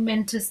like a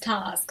momentous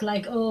task,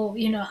 like, oh,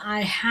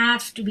 I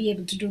have to be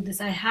able to do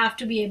this, I have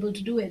to be able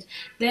to do it,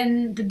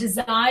 then the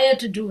desire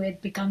to do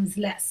it becomes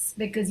less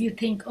because you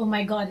think, oh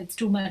my God, it's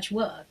too much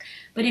work.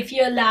 But if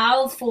you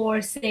allow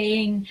for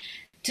saying,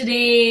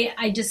 today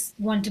I just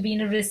want to be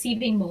in a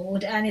receiving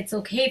mode and it's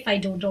okay if I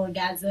don't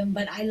orgasm,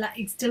 but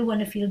I still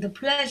want to feel the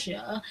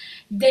pleasure,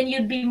 then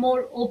you'd be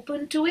more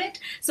open to it.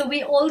 So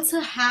we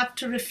also have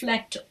to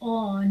reflect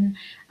on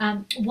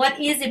what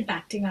is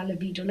impacting our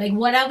libido. Like,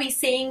 what are we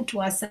saying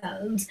to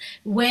ourselves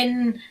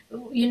when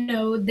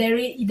there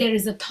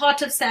is a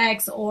thought of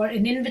sex or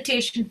an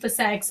invitation for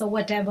sex or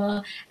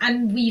whatever,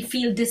 and we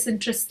feel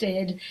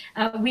disinterested?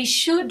 We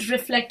should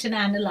reflect and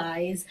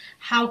analyze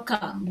how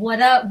come, what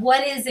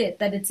is it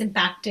that it's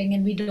impacting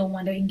and we don't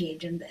want to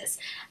engage in this.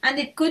 And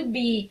it could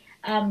be,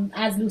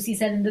 as Lucy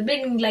said in the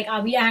beginning, like,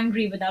 are we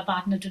angry with our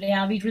partner today?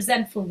 Are we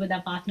resentful with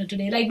our partner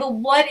today? Like, but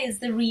what is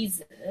the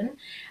reason,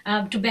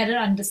 to better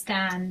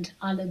understand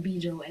our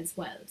libido as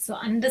well? So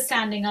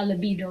understanding our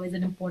libido is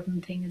an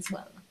important thing as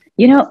well.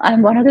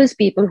 I'm one of those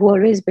people who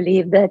always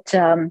believe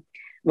that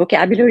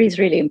vocabulary is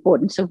really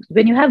important. So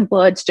when you have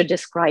words to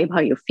describe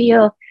how you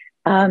feel,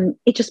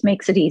 it just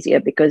makes it easier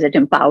because it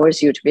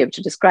empowers you to be able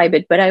to describe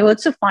it. But I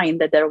also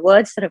find that there are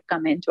words that have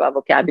come into our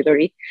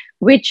vocabulary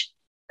which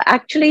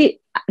actually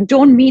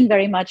don't mean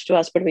very much to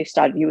us, but we've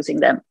started using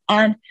them.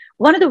 And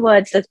one of the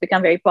words that's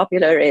become very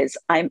popular is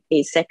I'm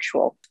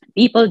asexual.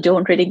 People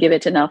don't really give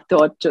it enough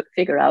thought to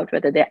figure out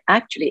whether they're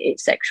actually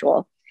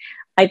asexual.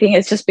 I think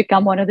it's just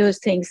become one of those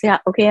things. Yeah,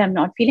 okay, I'm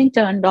not feeling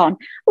turned on.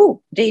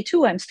 Oh, day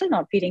 2, I'm still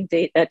not feeling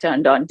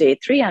turned on. Day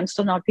 3, I'm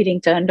still not feeling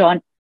turned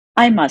on.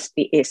 I must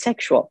be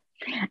asexual.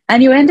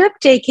 And you end up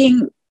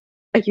taking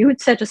a huge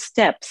set of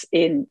steps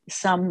in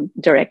some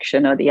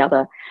direction or the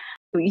other.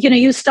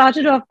 You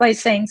started off by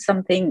saying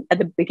something at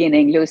the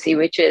beginning, Lucy,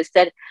 which is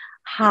that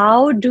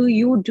how do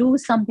you do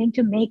something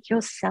to make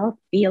yourself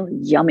feel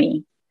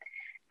yummy?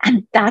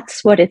 And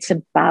that's what it's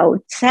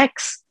about.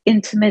 Sex,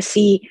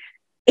 intimacy,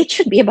 it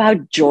should be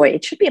about joy.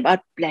 It should be about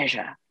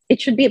pleasure.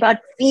 It should be about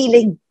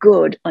feeling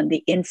good on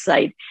the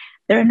inside.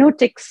 There are no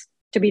ticks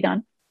to be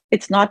done.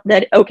 It's not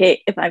that,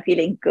 okay, if I'm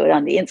feeling good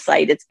on the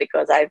inside, it's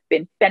because I've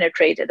been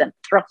penetrated and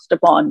thrust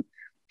upon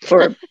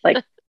for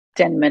like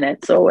 10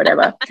 minutes or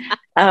whatever.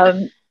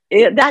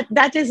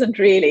 That isn't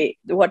really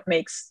what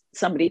makes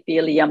somebody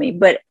feel yummy,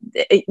 but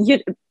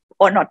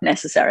or not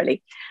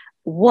necessarily.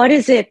 What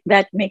is it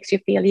that makes you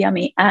feel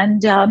yummy?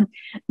 And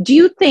do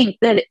you think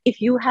that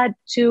if you had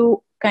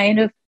to kind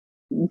of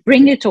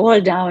bring it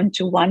all down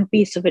to one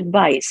piece of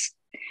advice,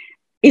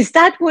 is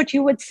that what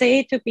you would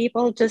say to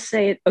people? Just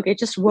say, okay,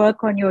 just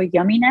work on your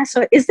yumminess?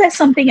 Or is there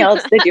something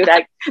else that you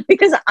like?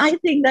 Because I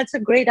think that's a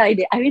great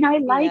idea. I mean, I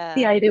like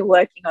the idea of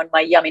working on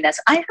my yumminess.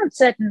 I have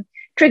certain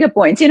trigger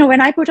points.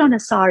 When I put on a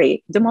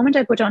sari, the moment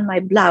I put on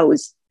my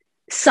blouse,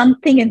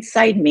 something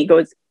inside me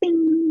goes,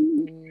 bing.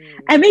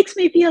 It makes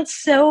me feel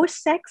so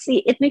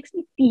sexy. It makes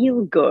me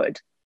feel good.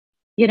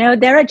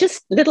 There are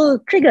just little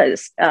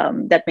triggers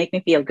that make me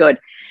feel good.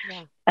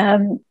 Yeah.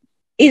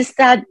 Is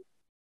that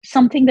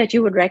something that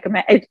you would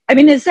recommend? I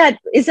mean, is that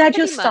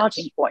your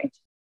starting point?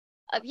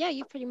 Yeah,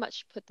 you pretty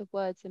much put the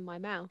words in my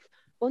mouth.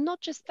 Well,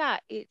 not just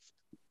that, it's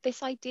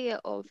this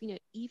idea of,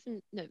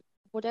 even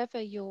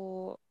whatever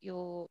your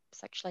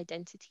sexual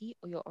identity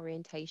or your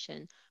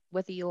orientation,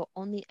 whether you're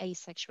on the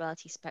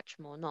asexuality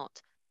spectrum or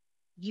not,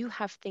 you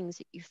have things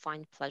that you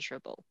find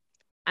pleasurable.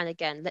 And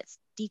again, let's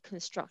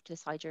deconstruct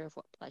this idea of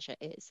what pleasure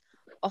is.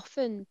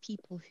 Often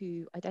people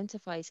who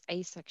identify as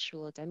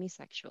asexual or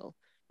demisexual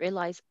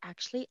realize,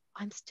 actually,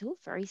 I'm still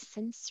very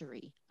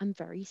sensory. I'm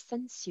very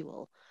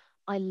sensual.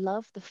 I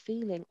love the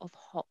feeling of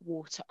hot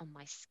water on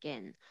my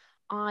skin.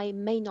 I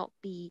may not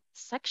be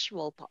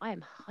sexual, but I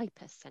am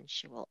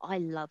hypersensual. I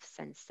love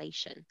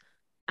sensation.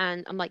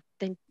 And I'm like,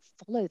 then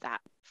follow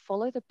that.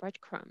 Follow the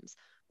breadcrumbs.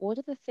 What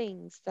are the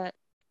things that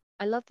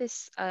I love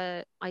this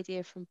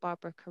idea from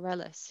Barbara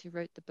Carrellis, who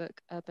wrote the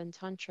book Urban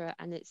Tantra,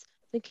 and it's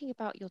thinking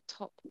about your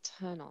top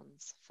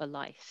turn-ons for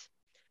life.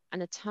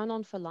 And a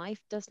turn-on for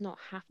life does not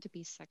have to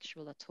be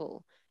sexual at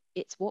all.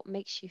 It's what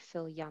makes you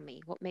feel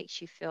yummy, what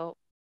makes you feel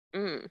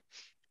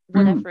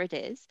whatever it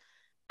is.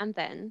 And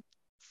then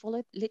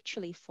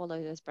literally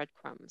follow those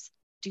breadcrumbs.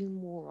 Do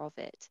more of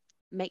it.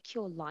 Make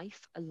your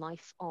life a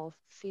life of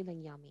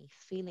feeling yummy,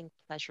 feeling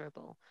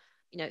pleasurable,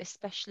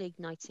 especially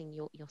igniting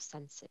your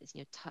senses,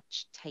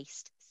 touch,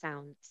 taste,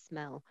 sound,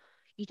 smell.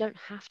 You don't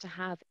have to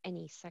have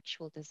any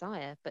sexual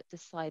desire, but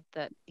decide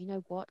that,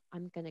 what,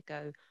 I'm going to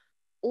go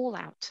all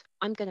out.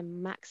 I'm going to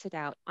max it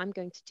out. I'm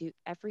going to do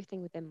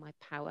everything within my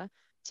power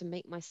to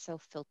make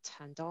myself feel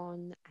turned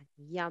on and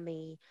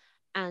yummy.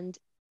 And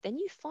then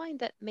you find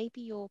that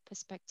maybe your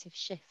perspective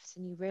shifts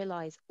and you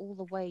realize all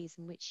the ways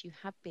in which you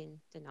have been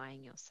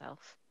denying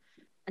yourself.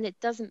 And it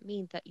doesn't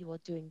mean that you are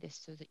doing this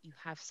so that you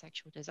have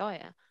sexual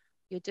desire.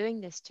 You're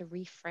doing this to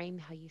reframe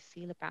how you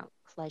feel about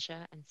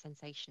pleasure and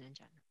sensation in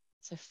general.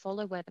 So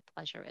follow where the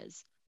pleasure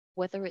is,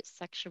 whether it's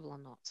sexual or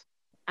not,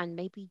 and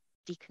maybe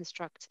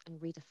deconstruct and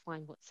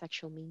redefine what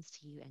sexual means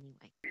to you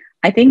anyway.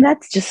 I think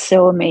that's just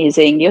so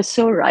amazing. You're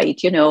so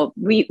right.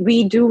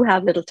 We do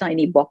have little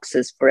tiny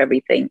boxes for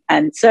everything,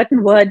 and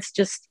certain words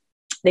just,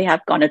 they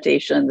have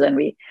connotations and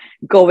we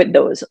go with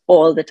those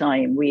all the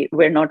time.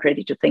 We're not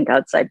ready to think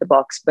outside the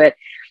box. But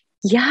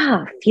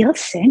yeah, feel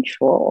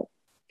sensual,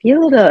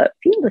 feel the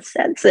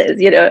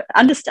senses,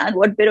 understand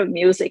what bit of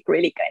music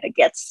really kind of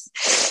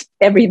gets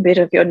every bit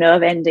of your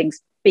nerve endings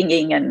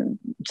pinging and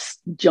just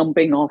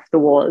jumping off the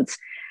walls.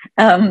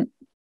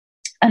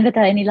 Anvita,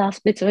 any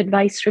last bits of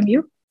advice from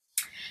you?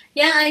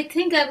 Yeah, I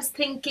think I was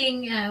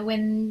thinking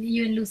when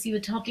you and Lucy were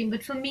talking,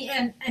 but for me,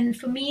 and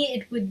for me,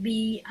 it would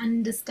be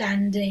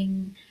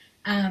understanding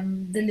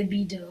the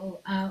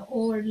libido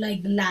or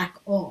like the lack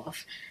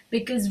of,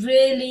 because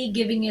really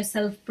giving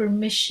yourself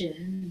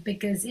permission,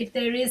 because if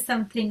there is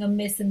something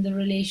amiss in the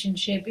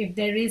relationship, if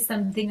there is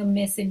something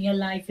amiss in your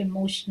life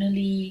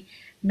emotionally,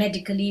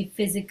 medically,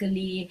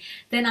 physically,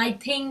 then I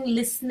think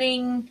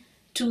listening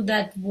to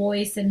that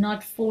voice and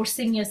not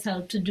forcing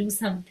yourself to do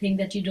something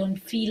that you don't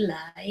feel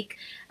like.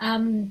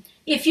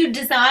 If you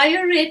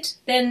desire it,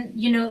 then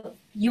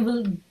you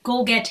will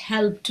go get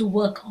help to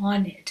work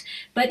on it.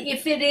 But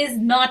if it is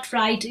not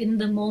right in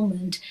the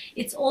moment,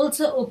 it's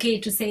also okay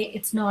to say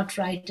it's not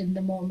right in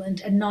the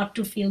moment and not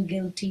to feel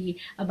guilty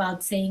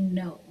about saying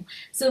no.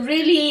 So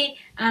really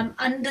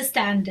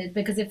understand it,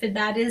 because if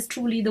that is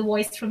truly the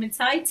voice from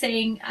inside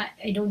saying,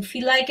 I don't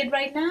feel like it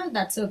right now,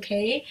 that's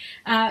okay.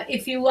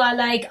 If you are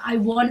like, I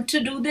want to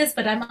do this,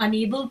 but I'm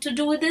unable to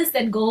do this,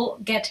 then go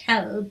get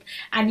help.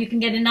 And you can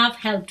get enough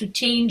help to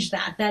change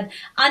that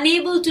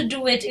unable to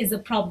do it is a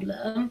problem.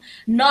 problem.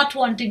 Not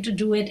wanting to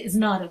do it is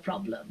not a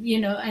problem,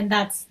 and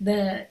that's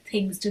the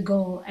things to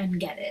go and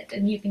get it.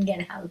 And you can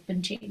get help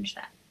and change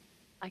that.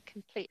 I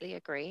completely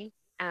agree.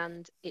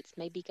 And it's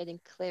maybe getting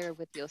clearer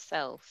with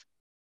yourself.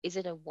 Is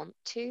it a want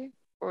to,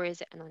 or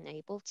is it an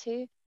unable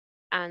to?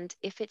 And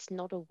if it's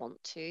not a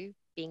want to,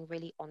 being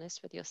really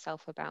honest with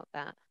yourself about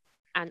that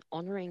and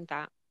honoring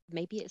that,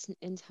 maybe it's an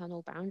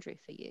internal boundary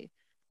for you.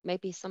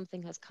 Maybe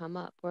something has come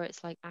up where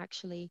it's like,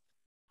 actually,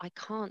 I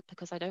can't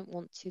because I don't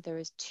want to. There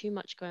is too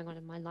much going on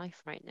in my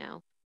life right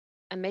now.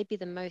 And maybe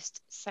the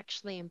most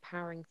sexually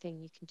empowering thing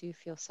you can do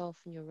for yourself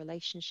in your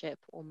relationship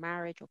or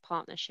marriage or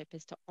partnership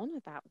is to honor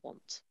that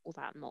want or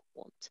that not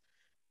want.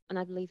 And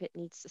I believe it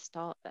needs to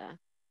start there.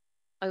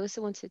 I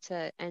also wanted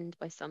to end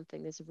by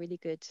something. There's a really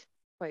good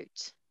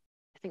quote,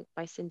 I think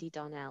by Cindy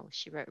Darnell.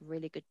 She wrote a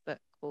really good book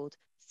called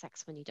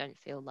Sex When You Don't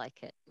Feel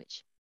Like It,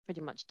 which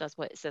pretty much does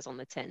what it says on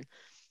the tin.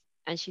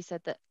 And she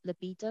said that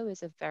libido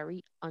is a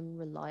very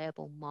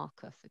unreliable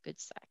marker for good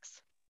sex.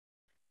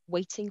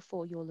 Waiting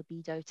for your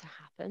libido to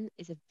happen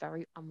is a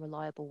very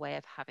unreliable way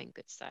of having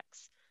good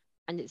sex.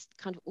 And it's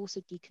kind of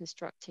also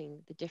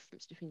deconstructing the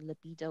difference between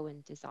libido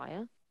and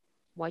desire.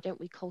 Why don't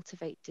we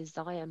cultivate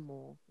desire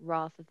more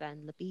rather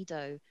than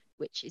libido,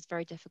 which is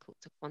very difficult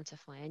to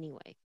quantify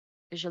anyway?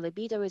 Because your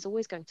libido is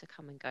always going to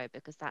come and go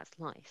because that's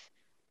life.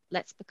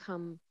 Let's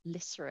become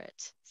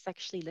literate,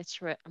 sexually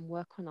literate, and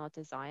work on our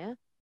desire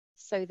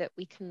so that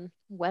we can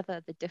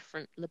weather the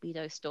different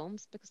libido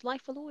storms, because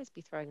life will always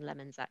be throwing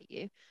lemons at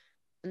you.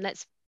 And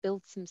let's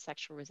build some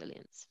sexual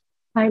resilience.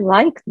 I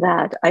like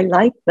that. I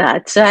like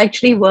that. So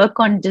actually work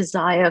on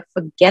desire,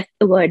 forget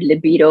the word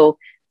libido,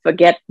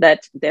 forget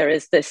that there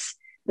is this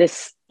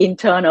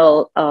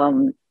internal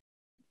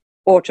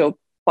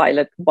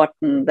autopilot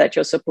button that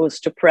you're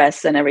supposed to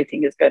press and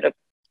everything is going to,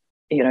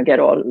 get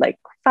all like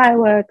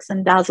fireworks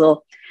and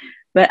dazzle,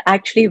 but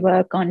actually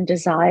work on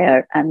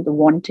desire and the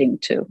wanting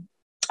to.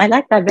 I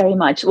like that very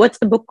much. What's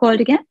the book called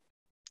again?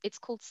 It's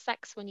called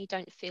Sex When You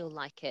Don't Feel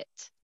Like It.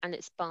 And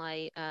it's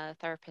by a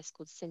therapist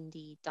called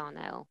Cindy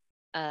Darnell,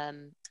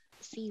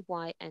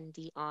 Cyndi and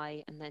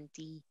then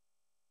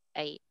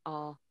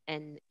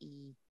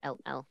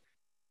Darnell.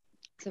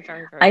 It's a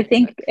very, very I good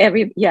think book.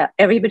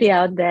 Everybody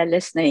out there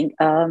listening,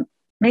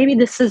 maybe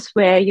this is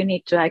where you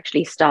need to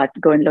actually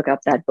go and look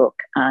up that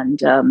book and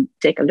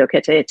take a look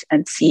at it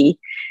and see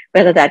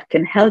whether that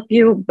can help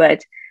you.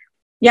 But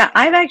yeah,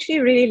 I've actually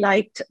really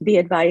liked the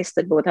advice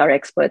that both our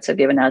experts have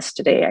given us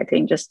today. I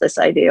think just this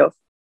idea of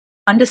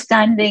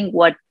understanding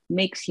what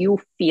makes you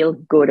feel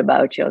good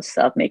about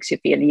yourself, makes you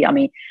feel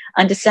yummy,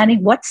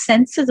 understanding what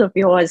senses of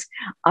yours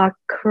are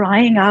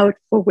crying out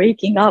for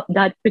waking up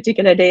that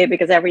particular day,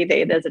 because every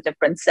day there's a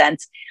different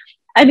sense.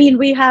 I mean,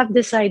 we have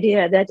this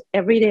idea that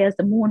every day as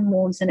the moon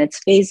moves in its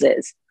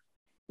phases,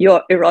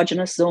 your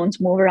erogenous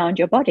zones move around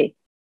your body.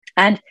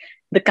 And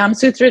the Kama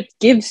Sutra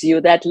gives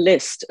you that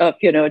list of,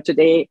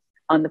 today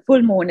on the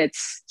full moon,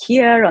 it's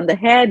here on the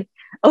head.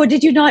 Oh,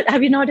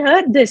 have you not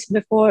heard this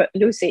before,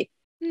 Lucy?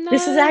 No,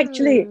 This is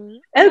actually no,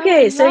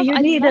 okay. So you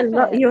need I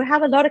love it. you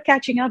have a lot of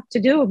catching up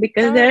to do,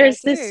 because Sorry, there's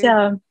this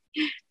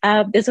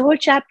there's a whole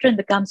chapter in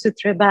the Kama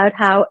Sutra about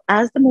how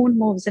as the moon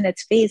moves in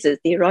its phases,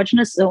 the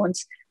erogenous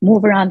zones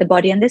move around the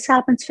body, and this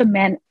happens for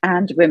men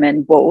and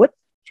women both.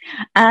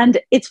 And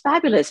it's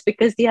fabulous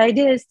because the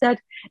idea is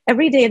that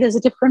every day there's a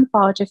different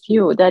part of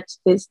you that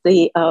is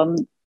the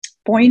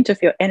point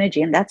of your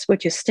energy, and that's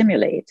what you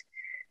stimulate.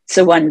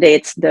 So one day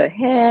it's the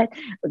hair,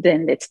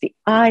 then it's the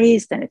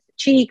eyes, then it's the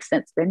cheeks,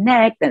 then it's the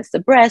neck, then it's the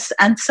breasts,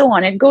 and so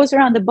on. It goes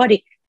around the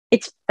body.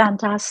 It's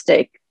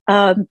fantastic.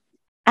 And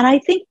I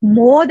think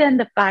more than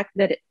the fact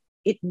that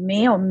it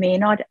may or may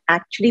not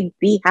actually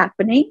be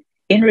happening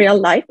in real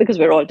life, because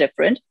we're all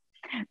different,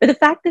 but the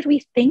fact that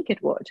we think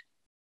it would,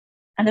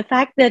 and the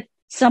fact that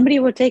somebody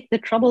would take the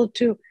trouble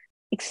to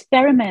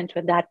experiment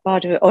with that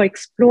part of it or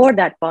explore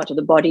that part of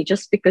the body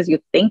just because you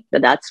think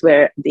that that's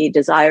where the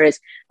desire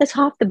is, that's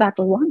half the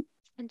battle won.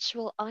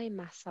 Sensual eye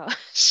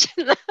massage.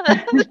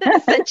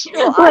 The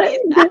sensual Well,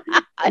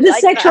 eye. the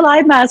sexual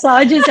eye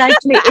massage is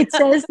actually, it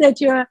says that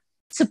you're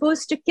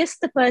supposed to kiss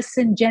the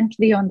person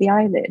gently on the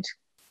eyelid,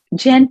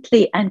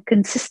 gently and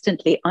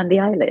consistently on the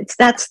eyelids.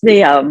 That's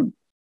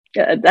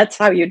that's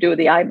how you do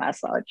the eye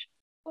massage.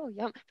 Oh,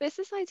 yum. But it's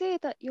this idea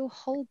that your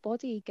whole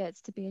body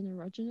gets to be an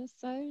erogenous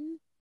zone,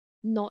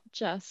 not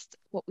just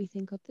what we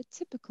think of the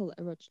typical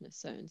erogenous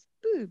zones: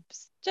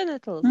 boobs,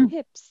 genitals,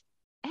 hips,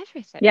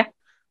 everything. Yeah,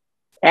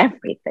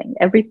 everything,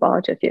 every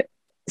part of you.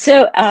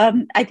 So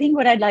I think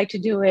what I'd like to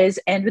do is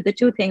end with the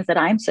two things that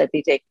I'm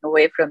certainly taking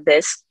away from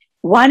this.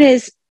 One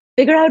is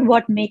figure out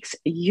what makes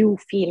you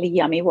feel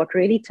yummy, what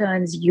really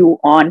turns you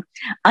on.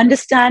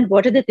 Understand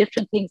what are the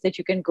different things that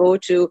you can go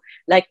to,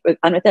 like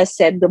Anvita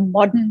said, the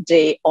modern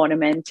day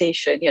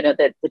ornamentation,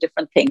 the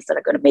different things that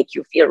are going to make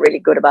you feel really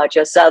good about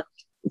yourself.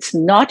 It's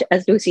not,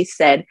 as Lucy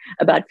said,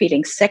 about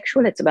feeling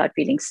sexual. It's about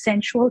feeling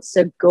sensual.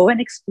 So go and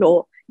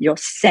explore your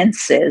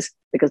senses,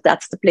 because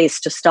that's the place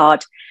to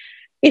start.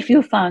 If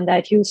you found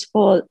that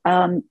useful,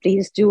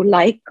 please do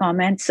like,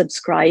 comment,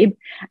 subscribe.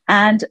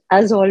 And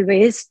as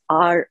always,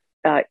 our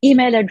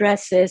email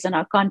addresses and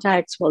our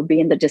contacts will be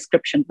in the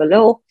description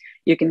below.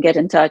 You can get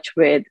in touch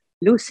with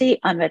Lucy,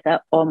 Anvita,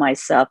 or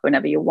myself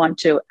whenever you want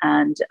to,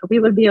 and we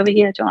will be over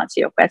here to answer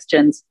your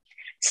questions.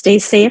 Stay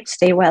safe,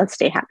 stay well,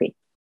 stay happy.